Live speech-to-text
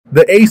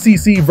The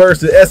ACC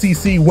versus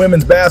SEC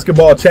Women's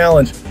Basketball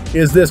Challenge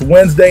is this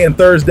Wednesday and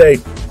Thursday,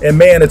 and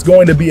man, it's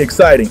going to be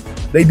exciting.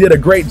 They did a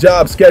great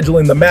job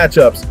scheduling the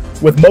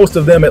matchups, with most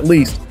of them at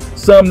least,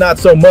 some not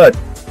so much.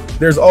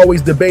 There's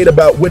always debate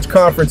about which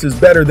conference is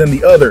better than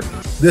the other.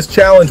 This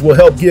challenge will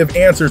help give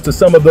answers to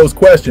some of those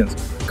questions.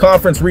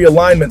 Conference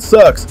realignment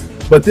sucks,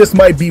 but this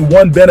might be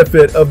one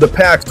benefit of the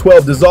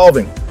Pac-12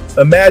 dissolving.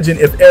 Imagine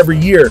if every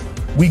year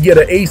we get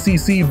an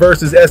ACC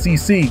versus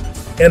SEC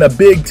and a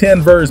Big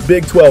 10 versus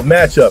Big 12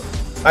 matchup.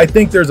 I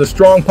think there's a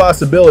strong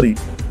possibility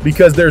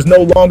because there's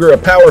no longer a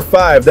Power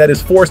 5 that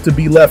is forced to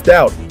be left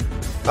out.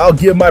 I'll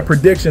give my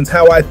predictions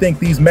how I think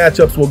these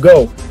matchups will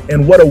go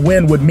and what a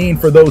win would mean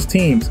for those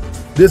teams.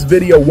 This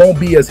video won't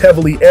be as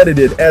heavily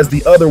edited as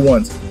the other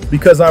ones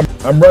because I'm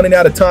running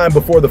out of time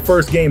before the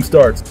first game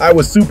starts. I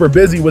was super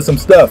busy with some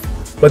stuff,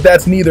 but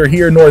that's neither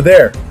here nor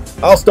there.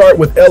 I'll start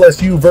with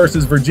LSU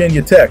versus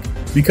Virginia Tech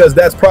because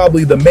that's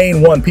probably the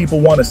main one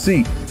people want to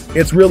see.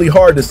 It's really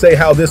hard to say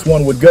how this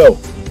one would go.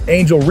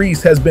 Angel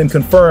Reese has been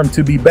confirmed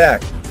to be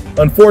back.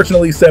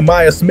 Unfortunately,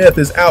 Samaya Smith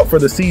is out for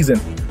the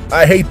season.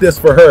 I hate this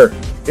for her.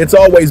 It's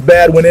always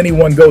bad when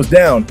anyone goes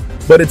down,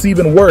 but it's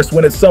even worse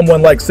when it's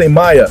someone like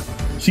Samaya.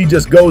 She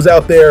just goes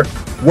out there,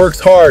 works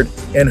hard,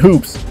 and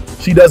hoops.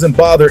 She doesn't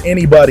bother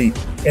anybody,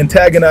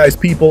 antagonize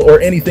people, or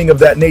anything of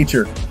that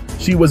nature.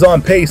 She was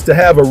on pace to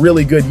have a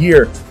really good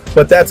year,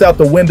 but that's out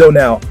the window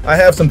now. I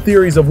have some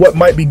theories of what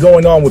might be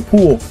going on with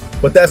Poole,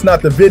 but that's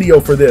not the video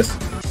for this.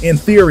 In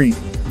theory,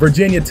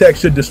 Virginia Tech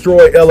should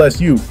destroy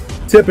LSU.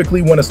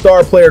 Typically, when a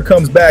star player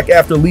comes back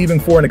after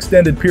leaving for an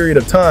extended period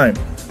of time,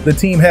 the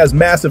team has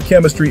massive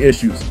chemistry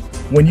issues.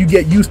 When you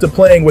get used to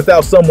playing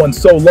without someone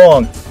so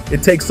long,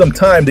 it takes some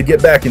time to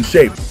get back in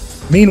shape.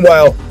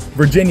 Meanwhile,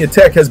 Virginia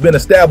Tech has been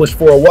established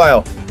for a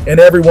while, and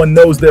everyone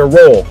knows their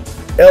role.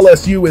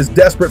 LSU is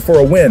desperate for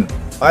a win.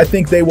 I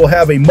think they will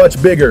have a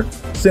much bigger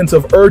sense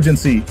of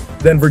urgency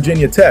than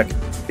Virginia Tech.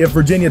 If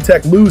Virginia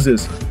Tech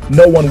loses,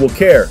 no one will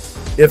care.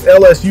 If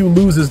LSU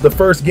loses the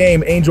first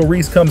game Angel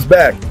Reese comes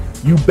back,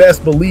 you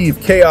best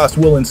believe chaos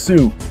will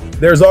ensue.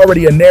 There's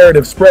already a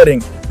narrative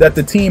spreading that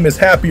the team is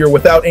happier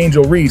without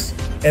Angel Reese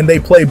and they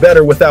play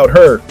better without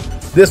her.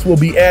 This will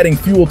be adding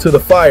fuel to the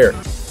fire.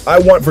 I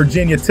want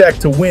Virginia Tech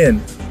to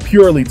win,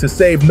 purely to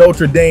save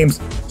Notre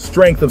Dame's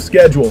strength of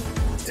schedule.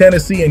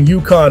 Tennessee and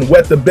UConn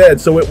wet the bed,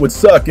 so it would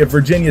suck if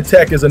Virginia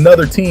Tech is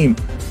another team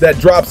that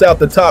drops out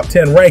the top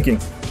 10 ranking.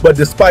 But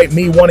despite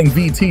me wanting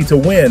VT to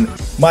win,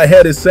 my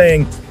head is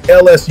saying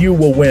LSU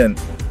will win.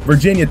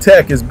 Virginia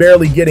Tech is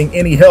barely getting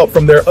any help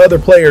from their other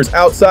players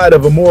outside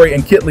of Amori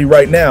and Kitley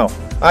right now.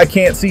 I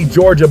can't see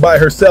Georgia by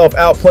herself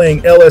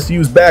outplaying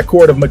LSU's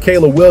backcourt of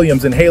Michaela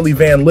Williams and Haley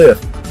Van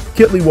Lith.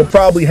 Kitley will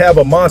probably have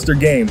a monster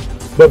game,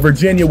 but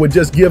Virginia would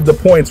just give the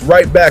points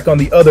right back on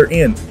the other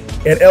end,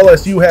 and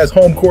LSU has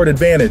home court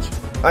advantage.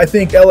 I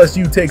think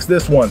LSU takes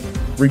this one.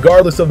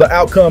 Regardless of the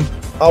outcome,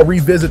 I'll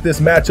revisit this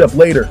matchup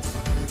later.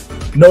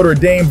 Notre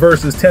Dame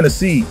versus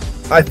Tennessee.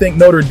 I think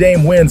Notre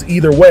Dame wins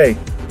either way,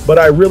 but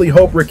I really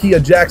hope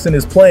Rickea Jackson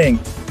is playing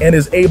and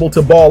is able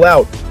to ball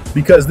out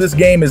because this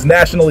game is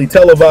nationally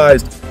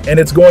televised and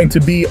it's going to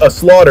be a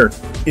slaughter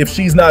if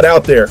she's not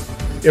out there.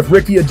 If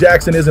Rickea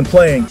Jackson isn't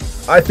playing,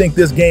 I think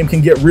this game can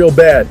get real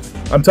bad.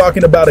 I'm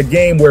talking about a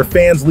game where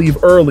fans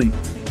leave early.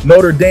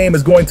 Notre Dame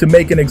is going to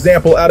make an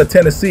example out of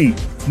Tennessee.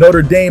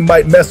 Notre Dame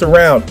might mess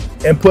around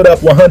and put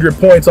up 100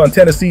 points on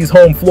Tennessee's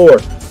home floor.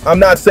 I'm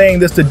not saying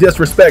this to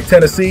disrespect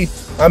Tennessee.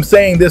 I'm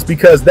saying this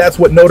because that's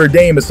what Notre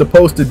Dame is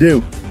supposed to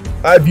do.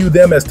 I view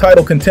them as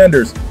title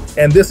contenders,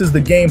 and this is the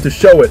game to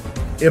show it.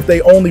 If they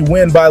only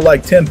win by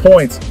like 10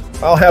 points,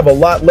 I'll have a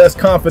lot less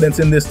confidence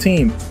in this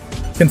team.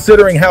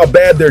 Considering how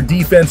bad their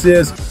defense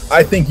is,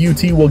 I think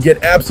UT will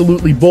get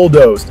absolutely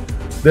bulldozed.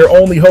 Their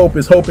only hope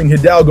is hoping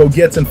Hidalgo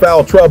gets in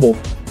foul trouble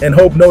and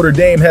hope Notre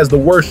Dame has the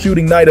worst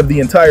shooting night of the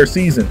entire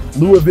season.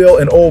 Louisville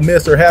and Ole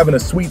Miss are having a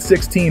Sweet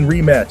 16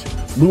 rematch.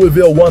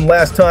 Louisville won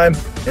last time,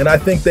 and I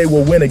think they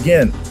will win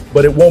again,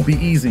 but it won't be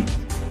easy.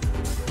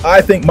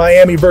 I think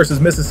Miami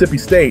versus Mississippi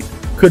State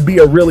could be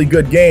a really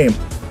good game.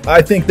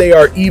 I think they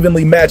are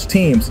evenly matched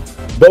teams.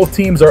 Both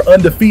teams are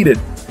undefeated,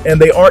 and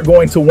they aren't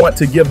going to want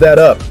to give that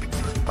up.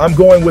 I'm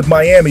going with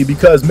Miami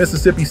because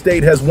Mississippi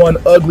State has won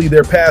ugly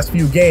their past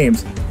few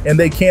games, and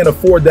they can't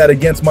afford that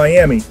against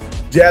Miami.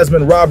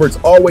 Jasmine Roberts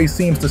always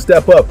seems to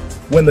step up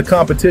when the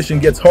competition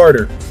gets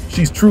harder.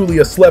 She's truly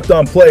a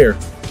slept-on player.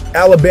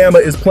 Alabama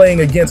is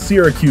playing against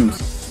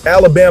Syracuse.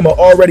 Alabama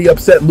already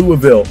upset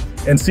Louisville,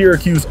 and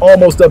Syracuse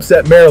almost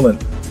upset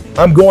Maryland.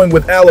 I'm going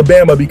with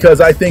Alabama because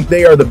I think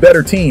they are the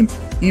better team,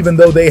 even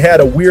though they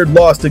had a weird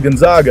loss to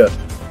Gonzaga.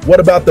 What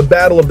about the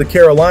Battle of the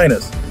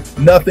Carolinas?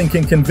 Nothing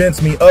can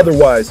convince me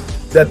otherwise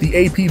that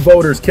the AP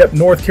voters kept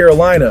North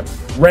Carolina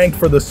ranked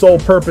for the sole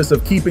purpose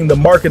of keeping the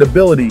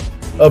marketability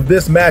of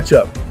this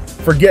matchup.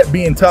 Forget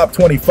being top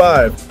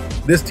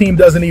 25. This team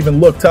doesn't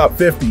even look top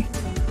 50.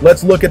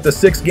 Let's look at the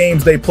 6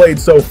 games they played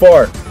so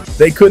far.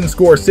 They couldn't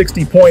score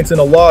 60 points in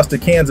a loss to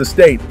Kansas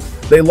State.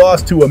 They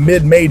lost to a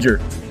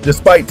mid-major,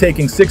 despite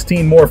taking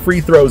 16 more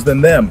free throws than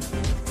them.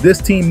 This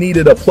team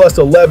needed a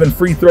 +11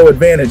 free throw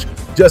advantage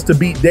just to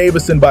beat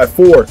Davison by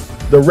 4.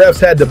 The refs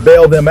had to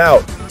bail them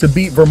out to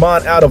beat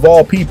Vermont out of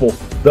all people.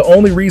 The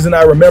only reason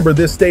I remember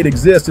this state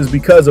exists is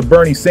because of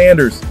Bernie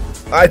Sanders.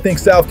 I think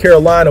South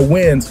Carolina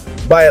wins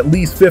by at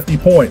least 50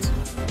 points.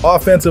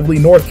 Offensively,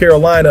 North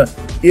Carolina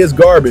is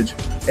garbage,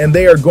 and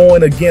they are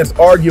going against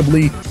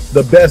arguably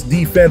the best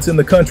defense in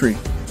the country.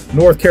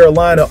 North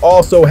Carolina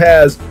also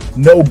has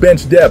no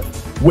bench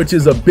depth, which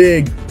is a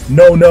big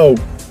no-no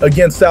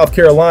against South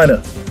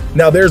Carolina.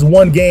 Now, there's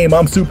one game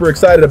I'm super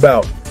excited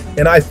about,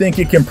 and I think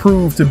it can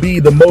prove to be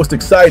the most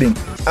exciting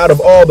out of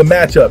all the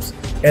matchups,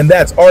 and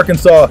that's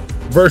Arkansas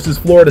versus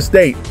Florida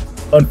State.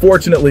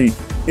 Unfortunately,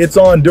 it's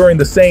on during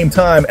the same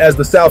time as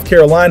the South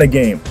Carolina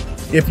game.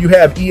 If you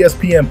have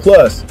ESPN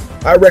Plus,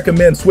 I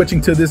recommend switching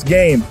to this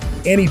game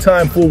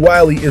anytime Fool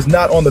Wiley is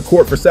not on the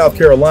court for South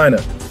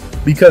Carolina,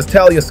 because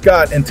Talia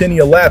Scott and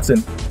Tenia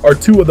Latson are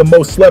two of the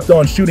most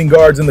slept-on shooting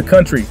guards in the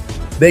country.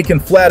 They can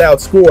flat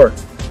out score.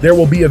 There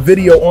will be a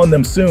video on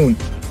them soon,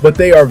 but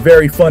they are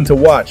very fun to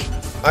watch.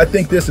 I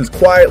think this is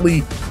quietly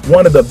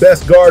one of the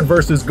best guard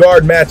versus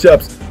guard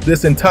matchups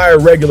this entire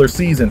regular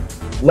season.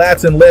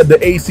 Latson led the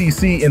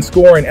ACC in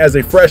scoring as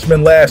a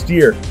freshman last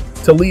year.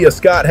 Talia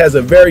Scott has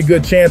a very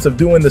good chance of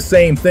doing the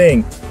same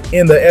thing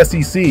in the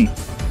SEC.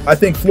 I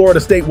think Florida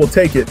State will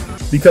take it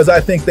because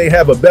I think they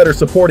have a better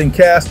supporting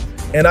cast,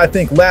 and I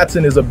think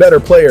Latson is a better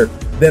player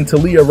than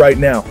Talia right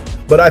now.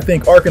 But I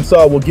think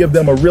Arkansas will give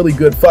them a really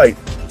good fight.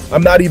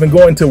 I'm not even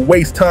going to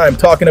waste time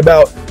talking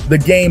about the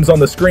games on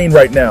the screen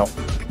right now.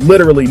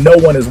 Literally, no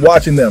one is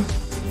watching them.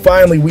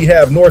 Finally, we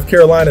have North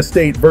Carolina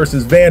State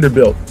versus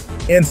Vanderbilt.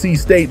 NC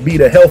State beat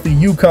a healthy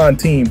UConn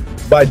team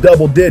by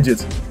double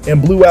digits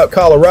and blew out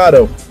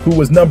Colorado, who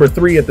was number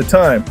 3 at the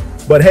time.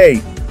 But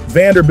hey,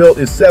 Vanderbilt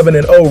is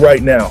 7-0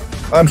 right now.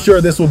 I'm sure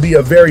this will be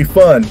a very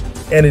fun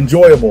and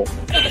enjoyable.